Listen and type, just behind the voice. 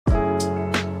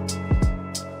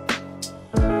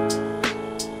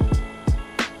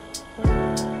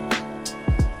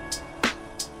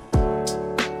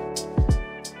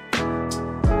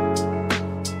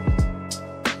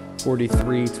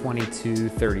4322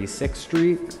 36th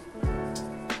Street.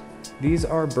 These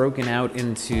are broken out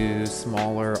into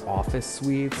smaller office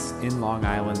suites in Long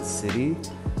Island City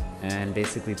and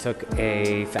basically took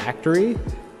a factory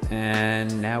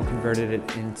and now converted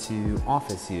it into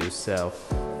office use. So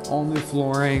all new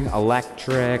flooring,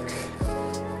 electric,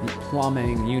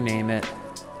 plumbing, you name it.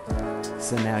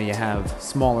 So now you have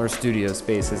smaller studio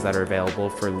spaces that are available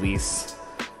for lease.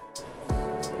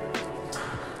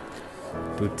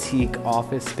 Boutique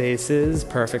office spaces,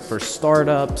 perfect for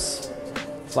startups.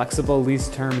 Flexible lease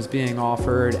terms being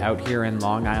offered out here in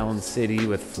Long Island City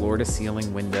with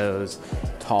floor-to-ceiling windows,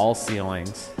 tall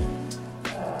ceilings.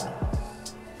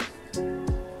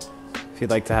 If you'd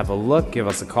like to have a look, give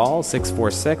us a call,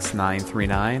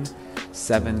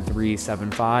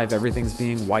 646-939-7375. Everything's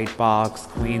being white boxed,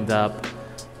 cleaned up,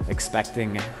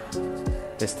 expecting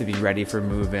this to be ready for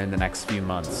move-in the next few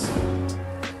months.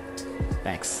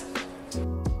 Thanks.